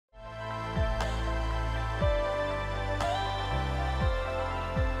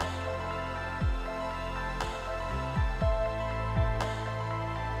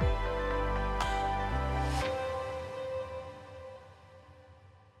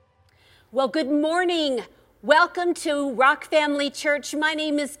Well, good morning. Welcome to Rock Family Church. My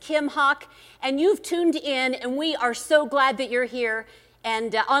name is Kim Hawk, and you've tuned in, and we are so glad that you're here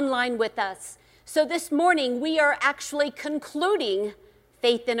and online with us. So this morning, we are actually concluding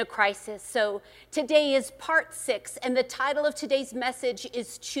Faith in a Crisis. So today is part 6, and the title of today's message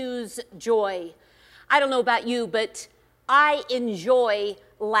is Choose Joy. I don't know about you, but I enjoy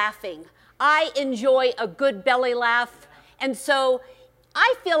laughing. I enjoy a good belly laugh, and so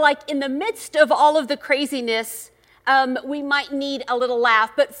I feel like in the midst of all of the craziness, we might need a little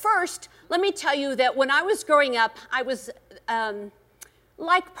laugh. But first, let me tell you that when I was growing up, I was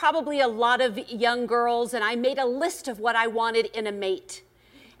like probably a lot of young girls, and I made a list of what I wanted in a mate.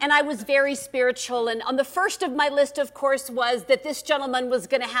 And I was very spiritual. And on the first of my list, of course, was that this gentleman was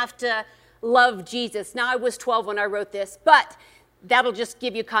going to have to love Jesus. Now, I was 12 when I wrote this, but that'll just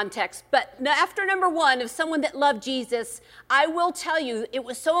give you context. But after number 1 of someone that loved Jesus, I will tell you it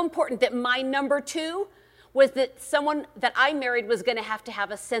was so important that my number 2 was that someone that I married was going to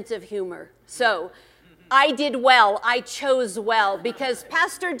have a sense of humor. So I did well. I chose well because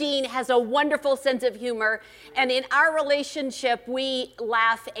Pastor Dean has a wonderful sense of humor. And in our relationship, we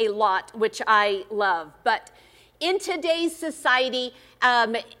laugh a lot, which I love. But in today's society,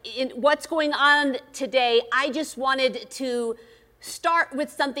 in what's going on today, I just wanted to start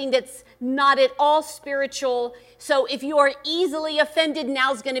with something that's not at all spiritual. So if you are easily offended,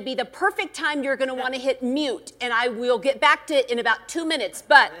 now's going to be the perfect time. You're going to want to hit mute, and I will get back to it in about 2 minutes.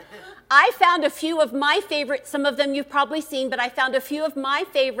 But I found a few of my favorite, some of them you've probably seen, but I found a few of my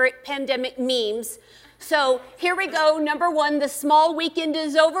favorite pandemic memes. So here we go. Number 1, the small weekend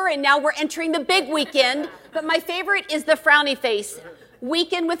is over, and now we're entering the big weekend. But my favorite is the frowny face.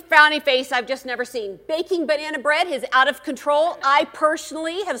 Weekend with frowny face I've just never seen. Baking banana bread is out of control. I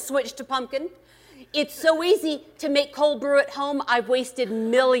personally have switched to pumpkin. It's so easy to make cold brew at home. I've wasted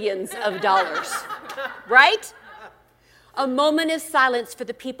millions of dollars, right? A moment of silence for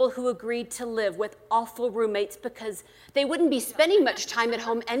the people who agreed to live with awful roommates because they wouldn't be spending much time at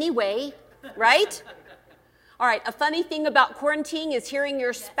home anyway, right? All right, a funny thing about quarantine is hearing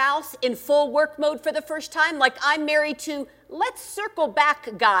your spouse in full work mode for the first time, like I'm married to let's circle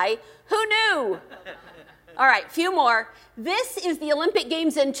back guy. Who knew? All right, few more. This is the Olympic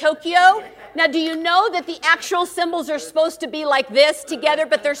Games in Tokyo. Now, do you know that the actual symbols are supposed to be like this together,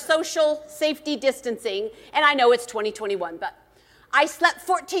 but they're social safety distancing? And I know it's 2021, but I slept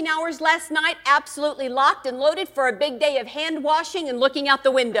 14 hours last night, absolutely locked and loaded for a big day of hand washing and looking out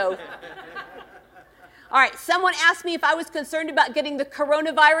the window. All right, someone asked me if I was concerned about getting the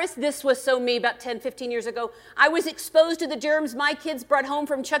coronavirus. This was so me about 10, 15 years ago. I was exposed to the germs my kids brought home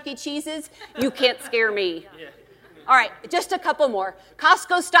from Chuck E. Cheese's. You can't scare me. All right, just a couple more.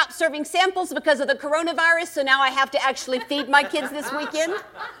 Costco stopped serving samples because of the coronavirus, so now I have to actually feed my kids this weekend.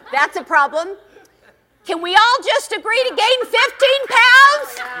 That's a problem. Can we all just agree to gain 15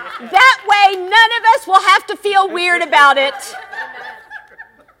 pounds? That way, none of us will have to feel weird about it.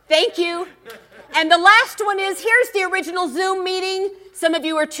 Thank you. And the last one is, here's the original Zoom meeting. Some of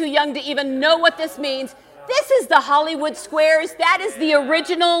you are too young to even know what this means. This is the Hollywood Squares. That is the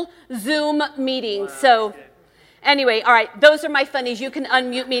original Zoom meeting. So anyway, all right, those are my funnies. You can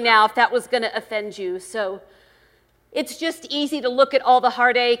unmute me now if that was going to offend you. So it's just easy to look at all the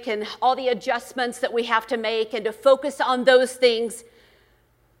heartache and all the adjustments that we have to make and to focus on those things.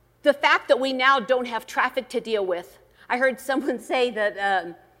 The fact that we now don't have traffic to deal with. I heard someone say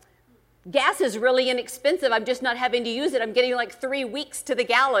that gas is really inexpensive. I'm just not having to use it. I'm getting like 3 weeks to the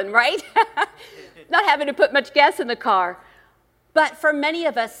gallon, right? Not having to put much gas in the car. But for many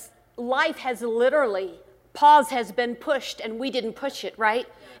of us, life has literally, pause has been pushed, and we didn't push it, right?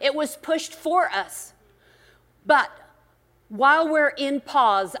 It was pushed for us. But while we're in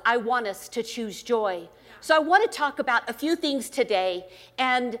pause, I want us to choose joy. So I want to talk about a few things today,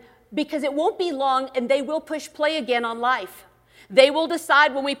 and because it won't be long, and they will push play again on life. They will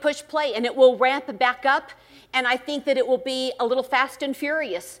decide when we push play, and it will ramp back up, and I think that it will be a little fast and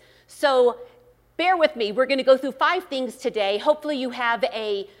furious. So bear with me. We're going to go through 5 things today. Hopefully you have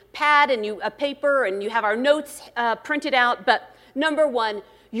a pad and a paper, and you have our notes printed out. But number 1,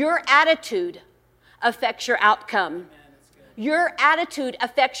 your attitude affects your outcome. Your attitude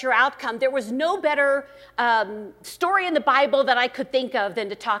affects your outcome. There was no better story in the Bible that I could think of than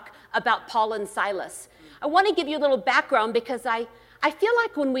to talk about Paul and Silas. I want to give you a little background because I feel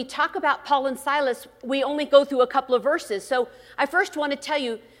like when we talk about Paul and Silas, we only go through a couple of verses. So I first want to tell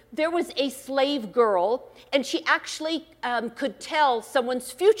you, there was a slave girl, and she actually could tell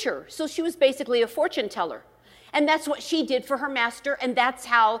someone's future. So she was basically a fortune teller. And that's what she did for her master, and that's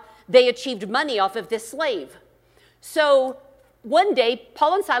how they achieved money off of this slave. So one day,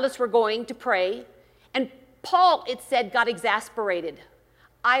 Paul and Silas were going to pray, and Paul, it said, got exasperated.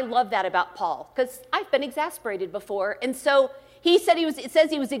 I love that about Paul, because I've been exasperated before. And so it says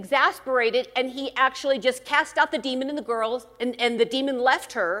he was exasperated, and he actually just cast out the demon in the girl, and the demon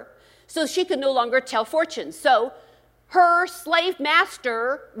left her, so she could no longer tell fortunes. So her slave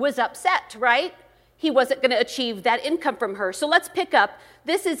master was upset, right? He wasn't going to achieve that income from her. So let's pick up.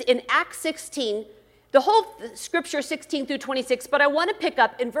 This is in Acts 16, the whole scripture 16 through 26, but I want to pick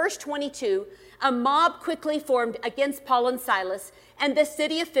up in verse 22. A mob quickly formed against Paul and Silas, and the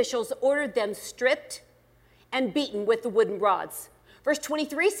city officials ordered them stripped and beaten with the wooden rods. Verse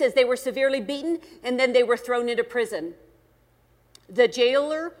 23 says they were severely beaten, and then they were thrown into prison. The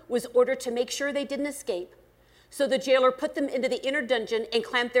jailer was ordered to make sure they didn't escape. So the jailer put them into the inner dungeon and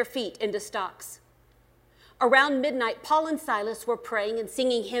clamped their feet into stocks. Around midnight, Paul and Silas were praying and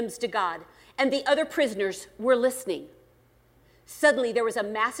singing hymns to God, and the other prisoners were listening. Suddenly, there was a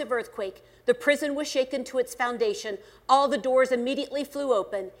massive earthquake. The prison was shaken to its foundation. All the doors immediately flew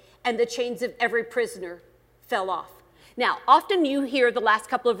open, and the chains of every prisoner fell off. Now, often you hear the last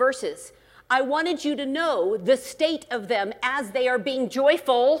couple of verses. I wanted you to know the state of them as they are being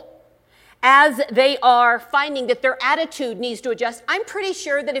joyful, as they are finding that their attitude needs to adjust. I'm pretty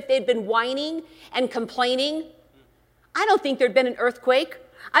sure that if they'd been whining and complaining, I don't think there'd been an earthquake.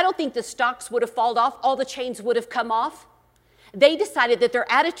 I don't think the stocks would have fallen off. All the chains would have come off. They decided that their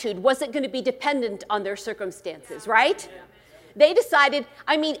attitude wasn't going to be dependent on their circumstances, right? They decided,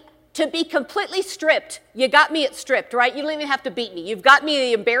 to be completely stripped. You got me at stripped, right? You don't even have to beat me. You've got me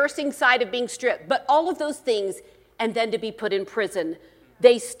the embarrassing side of being stripped. But all of those things, and then to be put in prison,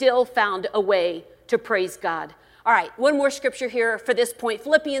 they still found a way to praise God. All right, one more scripture here for this point.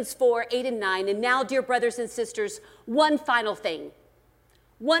 Philippians 4, 8 and 9. And now, dear brothers and sisters, one final thing.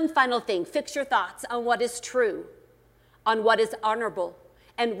 One final thing. Fix your thoughts on what is true, on what is honorable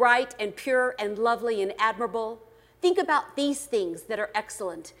and right and pure and lovely and admirable. Think about these things that are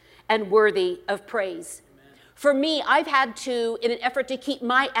excellent and worthy of praise. Amen. For me, I've had to, in an effort to keep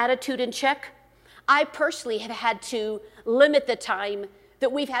my attitude in check, I personally have had to limit the time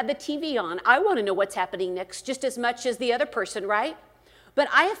that we've had the TV on. I want to know what's happening next just as much as the other person, right? But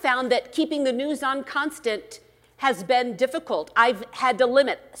I have found that keeping the news on constant has been difficult. I've had to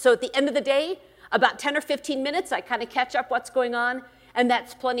limit. So at the end of the day, about 10 or 15 minutes, I kind of catch up what's going on, and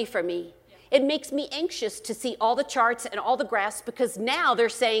that's plenty for me. It makes me anxious to see all the charts and all the graphs, because now they're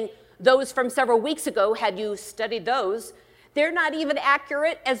saying those from several weeks ago, had you studied those, they're not even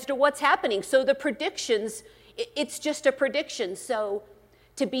accurate as to what's happening. So the predictions, it's just a prediction. So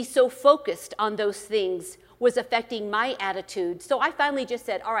to be so focused on those things was affecting my attitude. So I finally just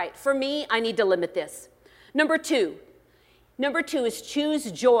said, all right, for me, I need to limit this. Number two is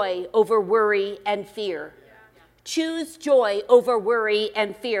choose joy over worry and fear. Choose joy over worry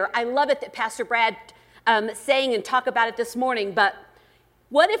and fear. I love it that Pastor Brad sang and talked about it this morning, but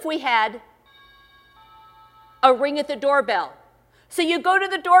what if we had a ring at the doorbell? So you go to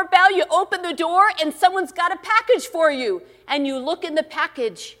the doorbell, you open the door, and someone's got a package for you, and you look in the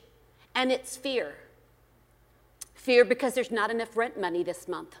package, and it's fear. Fear because there's not enough rent money this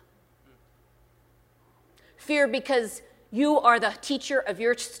month. Fear because you are the teacher of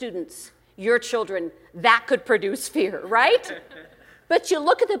your students, your children. That could produce fear, right? But you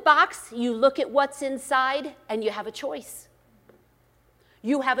look at the box, you look at what's inside, and you have a choice.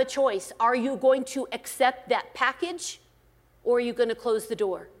 You have a choice. Are you going to accept that package, or are you going to close the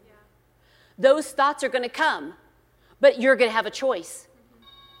door? Yeah. Those thoughts are going to come, but you're going to have a choice. Mm-hmm.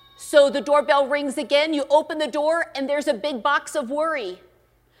 So the doorbell rings again, you open the door, and there's a big box of worry.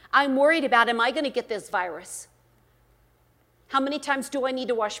 I'm worried about, am I going to get this virus? How many times do I need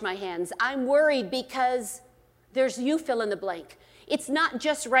to wash my hands? I'm worried because you fill in the blank. It's not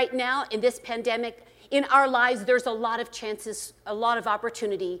just right now in this pandemic. In our lives, there's a lot of chances, a lot of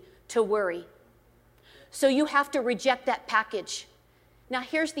opportunity to worry. So you have to reject that package. Now,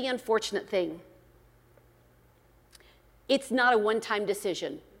 here's the unfortunate thing. It's not a one-time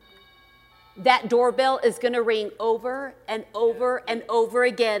decision. That doorbell is going to ring over and over and over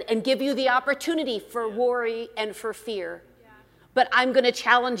again and give you the opportunity for worry and for fear. But I'm going to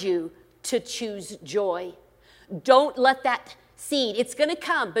challenge you to choose joy. Don't let that seed, it's going to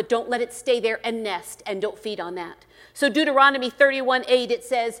come, but don't let it stay there and nest, and don't feed on that. So Deuteronomy 31:8, it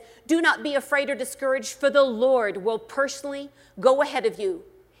says, do not be afraid or discouraged, for the Lord will personally go ahead of you.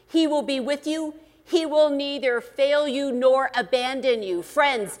 He will be with you. He will neither fail you nor abandon you.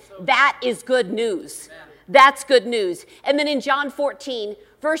 Friends, that is good news. That's good news. And then in John 14,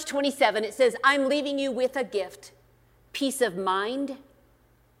 verse 27, it says, I'm leaving you with a gift, peace of mind,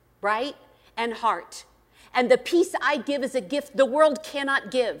 right, and heart. And the peace I give is a gift the world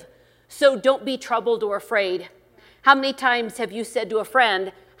cannot give. So don't be troubled or afraid. How many times have you said to a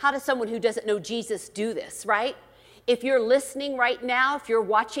friend, how does someone who doesn't know Jesus do this, right? If you're listening right now, if you're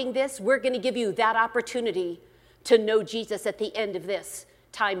watching this, we're going to give you that opportunity to know Jesus at the end of this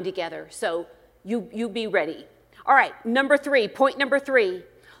time together. So you be ready. All right, point number 3.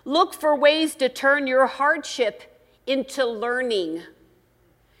 Look for ways to turn your hardship into learning.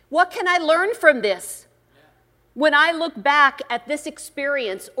 What can I learn from this? When I look back at this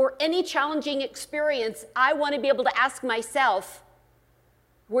experience or any challenging experience, I want to be able to ask myself,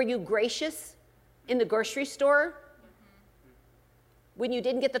 were you gracious in the grocery store when you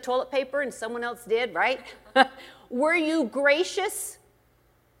didn't get the toilet paper and someone else did, right? Were you gracious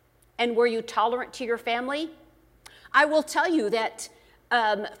and were you tolerant to your family? I will tell you that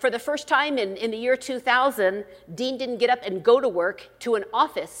for the first time in the year 2000, Dean didn't get up and go to work to an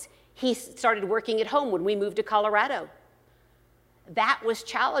office. He started working at home when we moved to Colorado. That was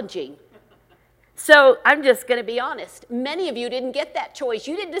challenging. So I'm just going to be honest. Many of you didn't get that choice.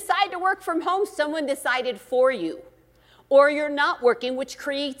 You didn't decide to work from home. Someone decided for you. Or you're not working, which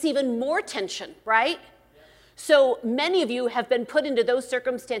creates even more tension, right? So many of you have been put into those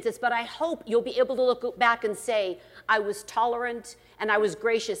circumstances, but I hope you'll be able to look back and say, I was tolerant and I was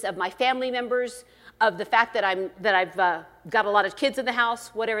gracious of my family members, of the fact that I've got a lot of kids in the house,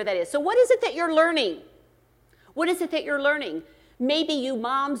 whatever that is. So what is it that you're learning? What is it that you're learning? Maybe you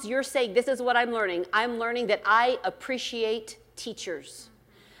moms, you're saying, this is what I'm learning. I'm learning that I appreciate teachers.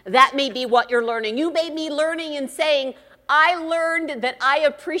 That may be what you're learning. You may be learning and saying, I learned that I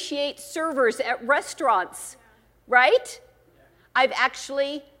appreciate servers at restaurants, right? I've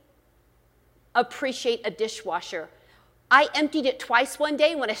actually appreciate a dishwasher. I emptied it twice one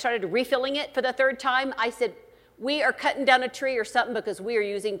day. When I started refilling it for the third time, I said, we are cutting down a tree or something because we are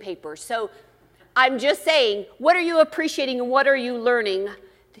using paper. So I'm just saying, what are you appreciating and what are you learning?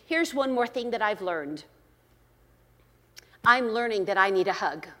 Here's one more thing that I've learned. I'm learning that I need a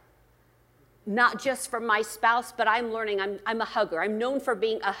hug. Not just from my spouse, but I'm learning I'm a hugger. I'm known for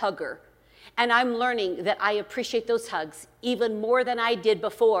being a hugger. And I'm learning that I appreciate those hugs even more than I did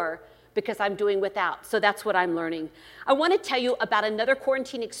before, because I'm doing without. So that's what I'm learning. I want to tell you about another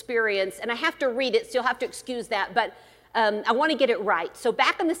quarantine experience, and I have to read it, so you'll have to excuse that, but I want to get it right. So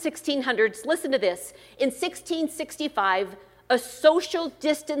back in the 1600s, listen to this. In 1665, a social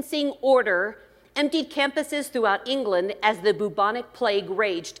distancing order emptied campuses throughout England as the bubonic plague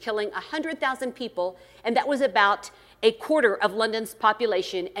raged, killing 100,000 people, and that was about a quarter of London's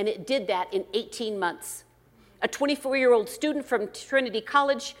population, and it did that in 18 months. A 24-year-old student from Trinity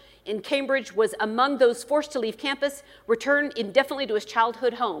College in Cambridge was among those forced to leave campus, returned indefinitely to his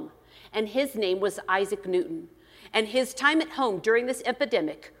childhood home, and his name was Isaac Newton. And his time at home during this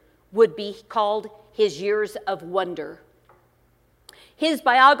epidemic would be called his years of wonder. His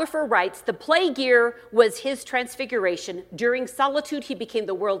biographer writes, the plague year was his transfiguration. During solitude, he became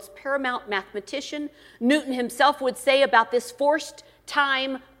the world's paramount mathematician. Newton himself would say about this forced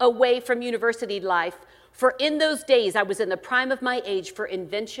time away from university life, for in those days I was in the prime of my age for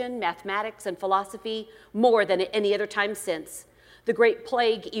invention, mathematics, and philosophy more than at any other time since. The Great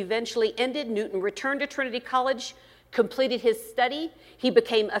Plague eventually ended. Newton returned to Trinity College, completed his study. He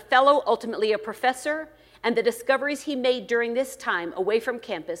became a fellow, ultimately a professor, and the discoveries he made during this time away from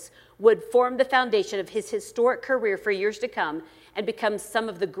campus would form the foundation of his historic career for years to come and become some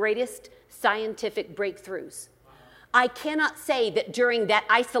of the greatest scientific breakthroughs. I cannot say that during that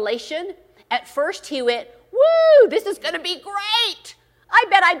isolation, at first he went, woo, this is going to be great. I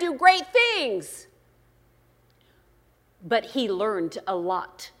bet I do great things. But he learned a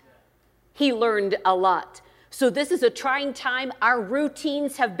lot. He learned a lot. So this is a trying time. Our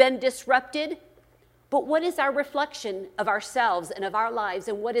routines have been disrupted. But what is our reflection of ourselves and of our lives,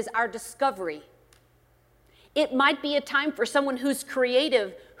 and what is our discovery? It might be a time for someone who's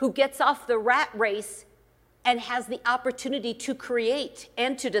creative, who gets off the rat race and has the opportunity to create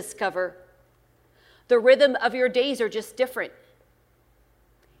and to discover. The rhythm of your days are just different.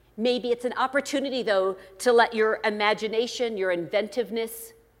 Maybe it's an opportunity, though, to let your imagination, your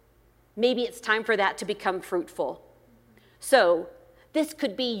inventiveness, maybe it's time for that to become fruitful. So this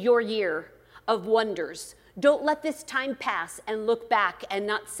could be your year of wonders. Don't let this time pass and look back and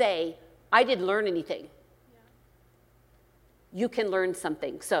not say, I didn't learn anything. You can learn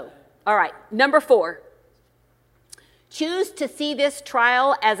something. So, all right, number 4. Choose to see this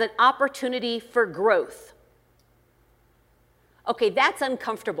trial as an opportunity for growth. Okay, that's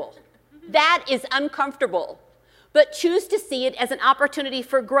uncomfortable. That is uncomfortable. but choose to see it as an opportunity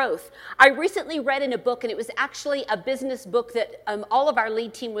for growth. I recently read in a book, and it was actually a business book that all of our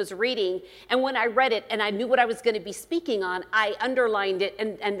lead team was reading. And when I read it and I knew what I was going to be speaking on, I underlined it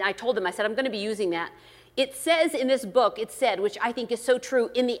and I told them, I said, I'm going to be using that. It says in this book, it said, which I think is so true,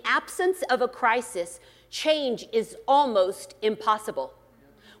 in the absence of a crisis, change is almost impossible.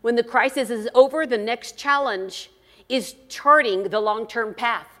 When the crisis is over, the next challenge is charting the long-term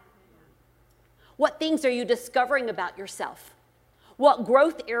path. What things are you discovering about yourself? What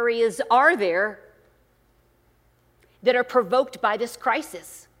growth areas are there that are provoked by this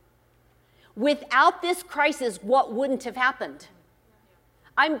crisis? Without this crisis, what wouldn't have happened?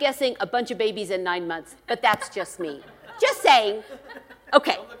 I'm guessing a bunch of babies in 9 months, but that's just me. Just saying.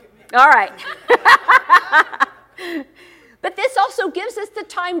 Okay. All right. But this also gives us the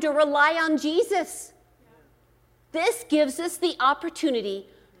time to rely on Jesus. This gives us the opportunity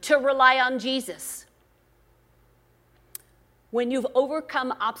to rely on Jesus. When you've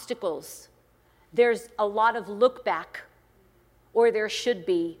overcome obstacles, there's a lot of look back, or there should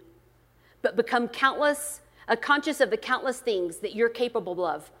be, but become conscious of the countless things that you're capable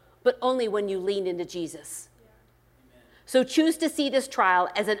of, but only when you lean into Jesus. So choose to see this trial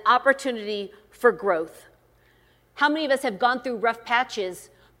as an opportunity for growth. How many of us have gone through rough patches,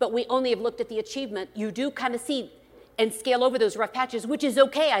 but we only have looked at the achievement? You do kind of see and scale over those rough patches, which is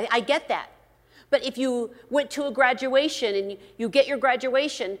okay. I get that. But if you went to a graduation and you get your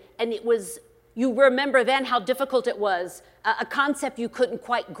graduation and you remember then how difficult it was, a concept you couldn't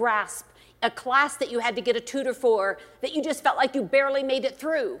quite grasp, a class that you had to get a tutor for, that you just felt like you barely made it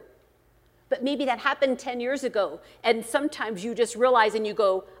through. But maybe that happened 10 years ago. And sometimes you just realize and you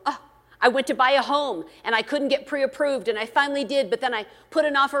go, oh, I went to buy a home and I couldn't get pre-approved and I finally did, but then I put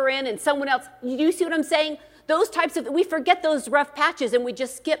an offer in and someone else, you see what I'm saying? Those types of, we forget those rough patches and we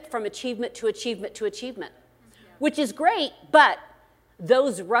just skip from achievement to achievement to achievement, which is great, but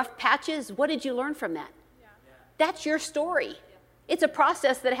those rough patches, what did you learn from that? That's your story. It's a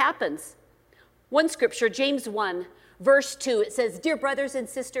process that happens. One scripture, James 1, verse 2, it says, "Dear brothers and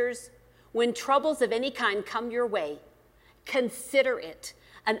sisters, when troubles of any kind come your way, consider it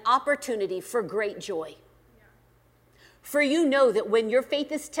an opportunity for great joy. For you know that when your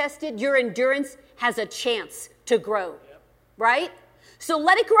faith is tested, your endurance has a chance to grow." Right? So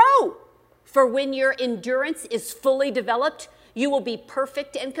let it grow. For when your endurance is fully developed, you will be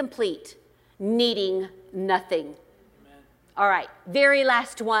perfect and complete, needing nothing. Amen. All right, very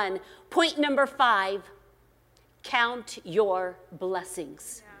last one. Point number 5, count your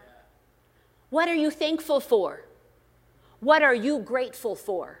blessings. Yeah. What are you thankful for? What are you grateful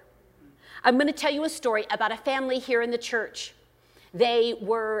for? I'm going to tell you a story about a family here in the church. They've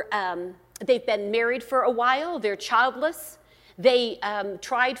been married for a while. They're childless. They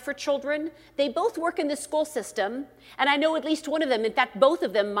tried for children. They both work in the school system. And I know at least one of them, in fact, both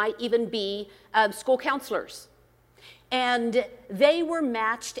of them might even be school counselors. And they were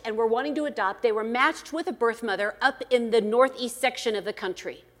matched and were wanting to adopt. They were matched with a birth mother up in the northeast section of the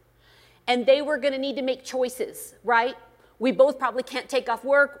country. And they were going to need to make choices, right? We both probably can't take off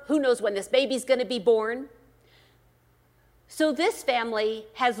work. Who knows when this baby's going to be born? So this family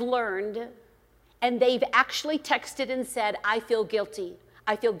has learned, and they've actually texted and said, I feel guilty.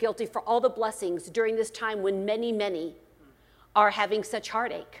 I feel guilty for all the blessings during this time when many, many are having such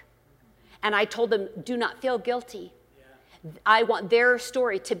heartache. And I told them, do not feel guilty. Yeah. I want their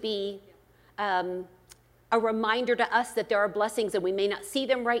story to be a reminder to us that there are blessings and we may not see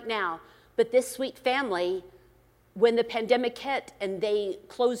them right now. But this sweet family, when the pandemic hit and they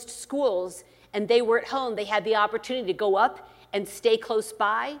closed schools and they were at home, they had the opportunity to go up and stay close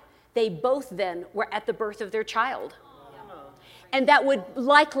by. They both then were at the birth of their child. And that would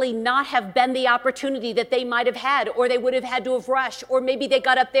likely not have been the opportunity that they might have had, or they would have had to have rushed, or maybe they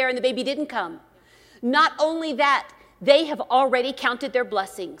got up there and the baby didn't come. Not only that, they have already counted their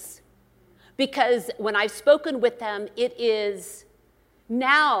blessings. Because when I've spoken with them, it is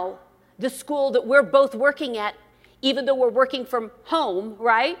now the school that we're both working at, even though we're working from home,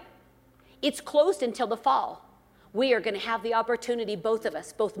 right? It's closed until the fall. We are going to have the opportunity, both of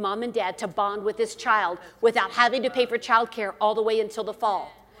us, both mom and dad, to bond with this child without having to pay for childcare all the way until the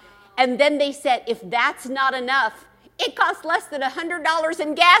fall. And then they said, if that's not enough, it costs less than $100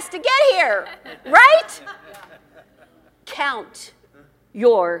 in gas to get here, right? Count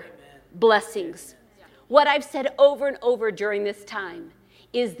your blessings. What I've said over and over during this time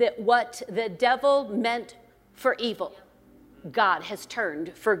is that what the devil meant for evil, God has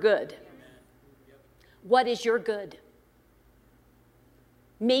turned for good. What is your good?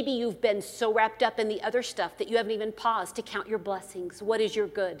 Maybe you've been so wrapped up in the other stuff that you haven't even paused to count your blessings. What is your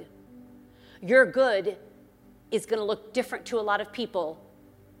good? Your good is going to look different to a lot of people,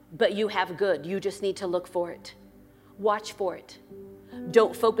 but you have good. You just need to look for it. Watch for it.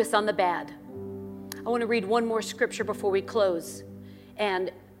 Don't focus on the bad. I want to read one more scripture before we close.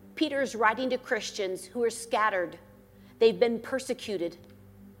 And Peter's writing to Christians who are scattered. They've been persecuted,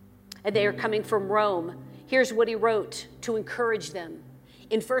 and they are coming from Rome. Here's what he wrote to encourage them.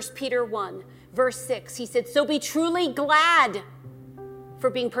 In 1 Peter 1, verse 6, he said, "So be truly glad for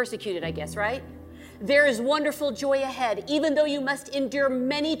being persecuted," I guess, right? "There is wonderful joy ahead, even though you must endure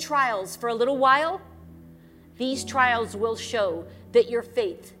many trials for a little while. These trials will show that your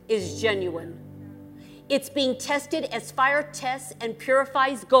faith is genuine. It's being tested as fire tests and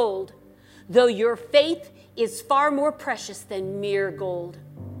purifies gold, though your faith is far more precious than mere gold.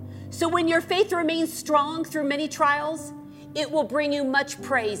 So when your faith remains strong through many trials, it will bring you much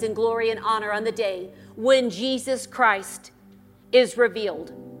praise and glory and honor on the day when Jesus Christ is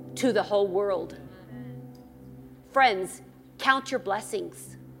revealed to the whole world." Friends, count your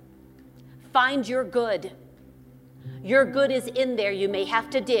blessings. Find your good. Your good is in there. You may have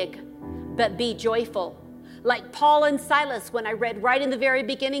to dig, but be joyful. Like Paul and Silas, when I read right in the very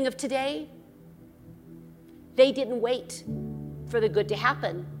beginning of today, they didn't wait for the good to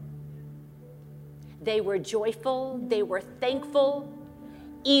happen. They were joyful. They were thankful,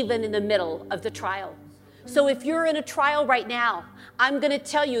 even in the middle of the trial. So if you're in a trial right now, I'm going to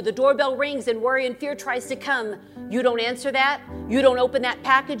tell you, the doorbell rings and worry and fear tries to come. You don't answer that. You don't open that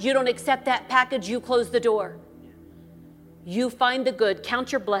package. You don't accept that package. You close the door. You find the good.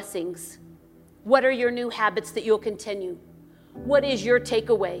 Count your blessings. What are your new habits that you'll continue? What is your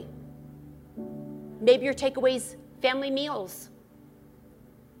takeaway? Maybe your takeaway is family meals.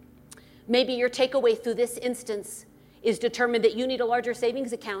 Maybe your takeaway through this instance is determined that you need a larger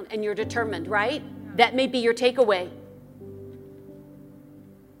savings account, and you're determined, right? That may be your takeaway.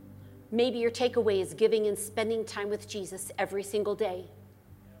 Maybe your takeaway is giving and spending time with Jesus every single day.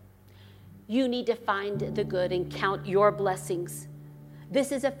 You need to find the good and count your blessings.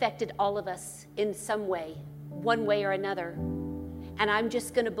 This has affected all of us in some way, one way or another. And I'm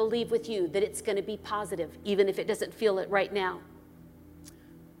just going to believe with you that it's going to be positive, even if it doesn't feel it right now.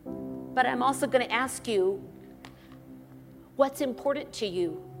 But I'm also going to ask you, what's important to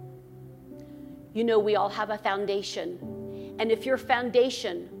you? You know, we all have a foundation. And if your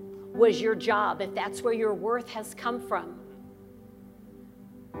foundation was your job, if that's where your worth has come from,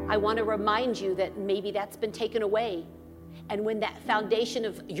 I want to remind you that maybe that's been taken away. And when that foundation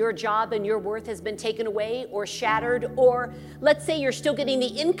of your job and your worth has been taken away or shattered, or let's say you're still getting the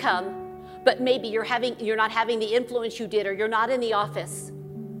income, but maybe you're not having the influence you did, or you're not in the office.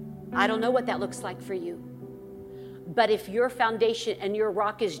 I don't know what that looks like for you. But if your foundation and your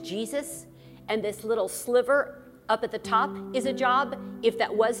rock is Jesus, and this little sliver up at the top is a job, if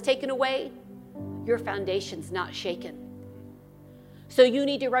that was taken away, your foundation's not shaken. So you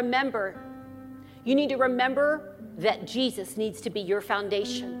need to remember that Jesus needs to be your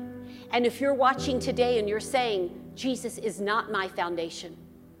foundation. And if you're watching today and you're saying, Jesus is not my foundation,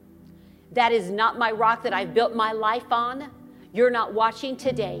 that is not my rock that I've built my life on, you're not watching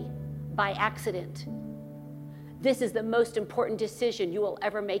today by accident. This is the most important decision you will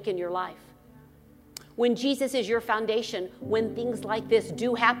ever make in your life. When Jesus is your foundation, when things like this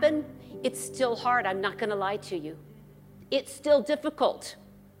do happen, it's still hard. I'm not going to lie to you. It's still difficult.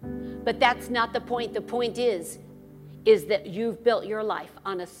 But that's not the point. The point is that you've built your life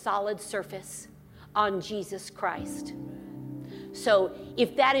on a solid surface, on Jesus Christ. So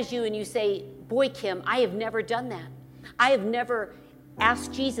if that is you and you say, boy, Kim, I have never done that. I have never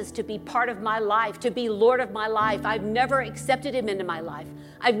asked Jesus to be part of my life, to be Lord of my life. I've never accepted him into my life.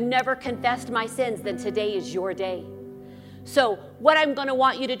 I've never confessed my sins. Then today is your day. So what I'm going to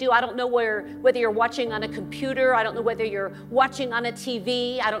want you to do, I don't know whether you're watching on a computer, I don't know whether you're watching on a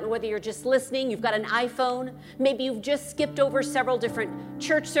TV, I don't know whether you're just listening, you've got an iPhone, maybe you've just skipped over several different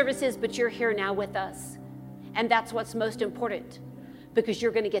church services, but you're here now with us. And that's what's most important, because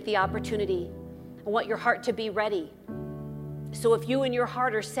you're going to get the opportunity. I want your heart to be ready. So if you in your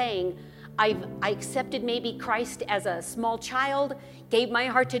heart are saying, I accepted maybe Christ as a small child, gave my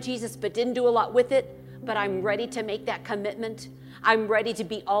heart to Jesus, but didn't do a lot with it, but I'm ready to make that commitment. I'm ready to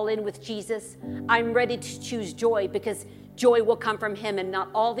be all in with Jesus. I'm ready to choose joy, because joy will come from him and not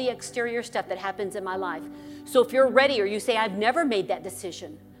all the exterior stuff that happens in my life. So if you're ready, or you say, I've never made that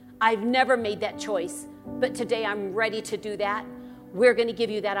decision, I've never made that choice, but today I'm ready to do that, we're going to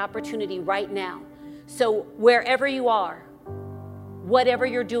give you that opportunity right now. So wherever you are, whatever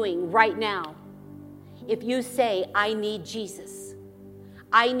you're doing right now, if you say, I need Jesus,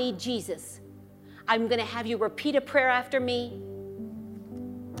 I need Jesus, I'm going to have you repeat a prayer after me.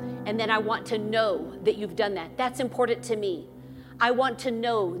 And And then I want to know that you've done that. That's important to me. I want to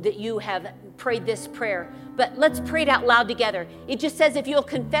know that you have prayed this prayer. But let's pray it out loud together. It just says if you'll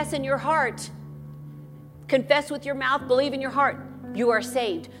confess in your heart, confess with your mouth, believe in your heart, you are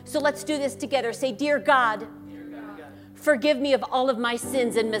saved. So let's do this together. Say, Dear God, forgive me of all of my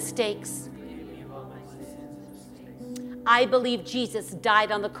sins and mistakes. I believe Jesus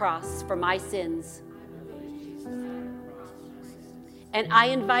died on the cross for my sins. And I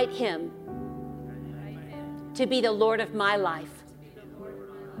invite him to be the Lord of my life.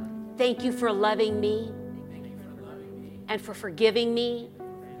 Thank you for loving me and for forgiving me.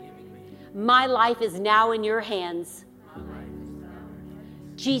 My life is now in your hands.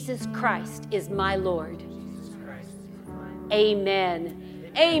 Jesus Christ is my Lord.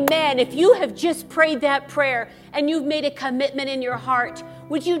 Amen. Amen. If you have just prayed that prayer and you've made a commitment in your heart,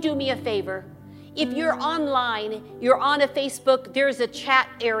 would you do me a favor? If you're online, you're on a Facebook, there's a chat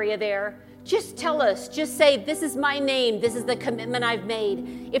area there. Just tell us, just say, this is my name, this is the commitment I've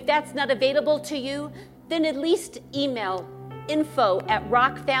made. If that's not available to you, then at least email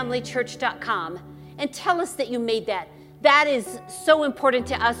info@rockfamilychurch.com and tell us that you made that. That is so important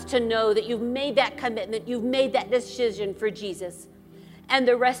to us to know that you've made that commitment, you've made that decision for Jesus. And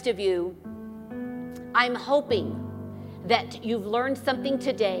the rest of you, I'm hoping that you've learned something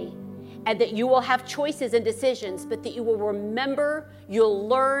today and that you will have choices and decisions, but that you will remember, you'll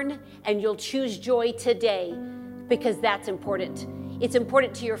learn, and you'll choose joy today, because that's important. It's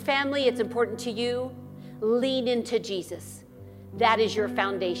important to your family, it's important to you. Lean into Jesus. That is your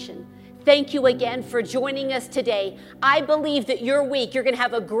foundation. Thank you again for joining us today. I believe that your week, you're going to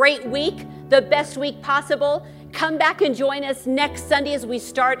have a great week, the best week possible. Come back and join us next Sunday as we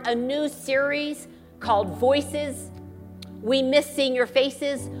start a new series called Voices. We miss seeing your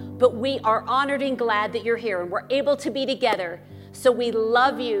faces, but we are honored and glad that you're here and we're able to be together. So we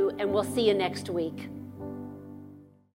love you, and we'll see you next week.